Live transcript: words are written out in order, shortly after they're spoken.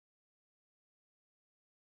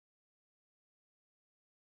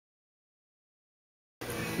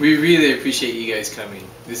We really appreciate you guys coming.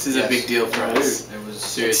 This is a big deal for us. It was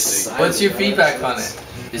Seriously. What's your feedback on it?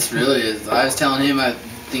 This really is. I was telling him I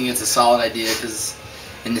think it's a solid idea because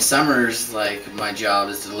in the summers, like, my job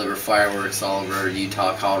is to deliver fireworks all over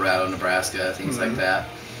Utah, Colorado, Nebraska, things like that.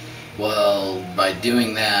 Well, by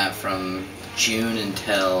doing that from June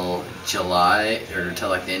until July, or until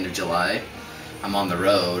like the end of July, I'm on the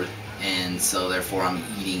road, and so therefore I'm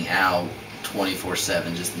eating out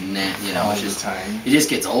 24/7, just you know, it's just it just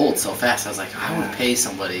gets old so fast. I was like, I would pay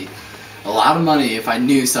somebody a lot of money if I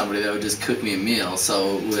knew somebody that would just cook me a meal.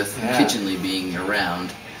 So with Kitchenly being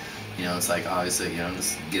around, you know, it's like obviously, you know,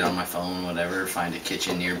 just get on my phone, whatever, find a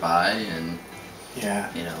kitchen nearby, and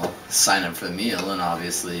you know, sign up for the meal, and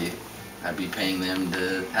obviously I'd be paying them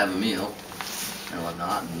to have a meal and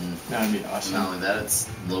whatnot. And that'd be awesome. Not only that, it's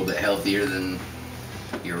a little bit healthier than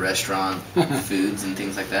your restaurant foods and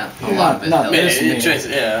things like that. A lot of it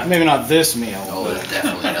healthy. Maybe not this meal. Oh, it's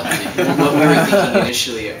definitely healthy. What we were thinking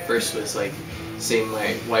initially at first was like, say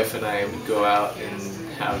my wife and I would go out and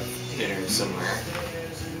have dinner somewhere,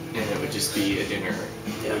 and it would just be a dinner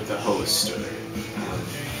with the host, or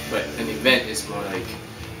but an event is more like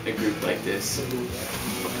a group like this, a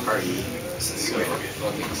party.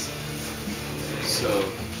 So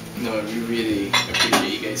no, we really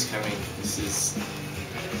appreciate you guys coming.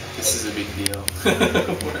 This is a big deal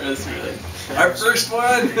for us, really. Our first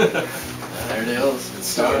one. There it is. It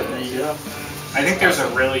started. There you go. I think there's a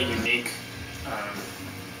really unique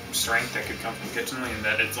strength that could come from Kitchenly, in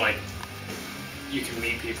that it's like you can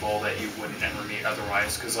meet people that you wouldn't ever meet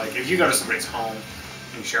otherwise. Because like if you go to somebody's home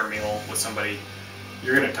and you share a meal with somebody,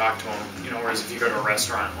 you're gonna talk to them. You know, whereas if you go to a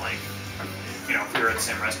restaurant, like, you know, if we were at the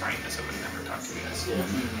same restaurant, you guys would never talk to you guys.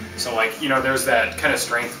 So like, you know, there's that kind of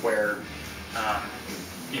strength where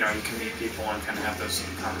you know, you can meet people and kind of have those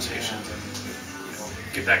conversations and, you know,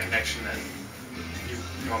 get that connection that you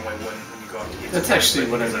normally wouldn't when you go out to eat. That's actually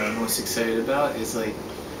what I'm most excited about, is like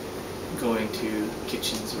going to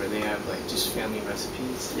kitchens where they have like just family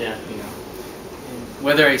recipes. Yeah. You know, and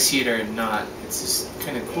whether I see it or not, it's just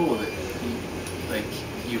kind of cool that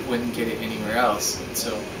you wouldn't get it anywhere else. And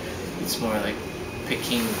so it's more like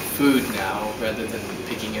picking food now rather than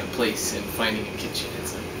picking a place and finding a kitchen.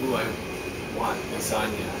 It's like, ooh, I want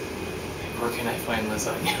lasagna. Where can I find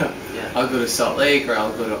lasagna? I'll go to Salt Lake, or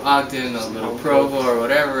I'll go to Ogden, I'll go to Provo, or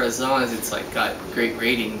whatever. As long as it's like got great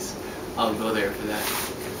ratings, I'll go there for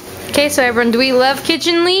that. Okay, so everyone, do we love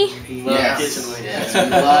Kitchenly? Yes, we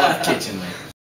love Kitchenly.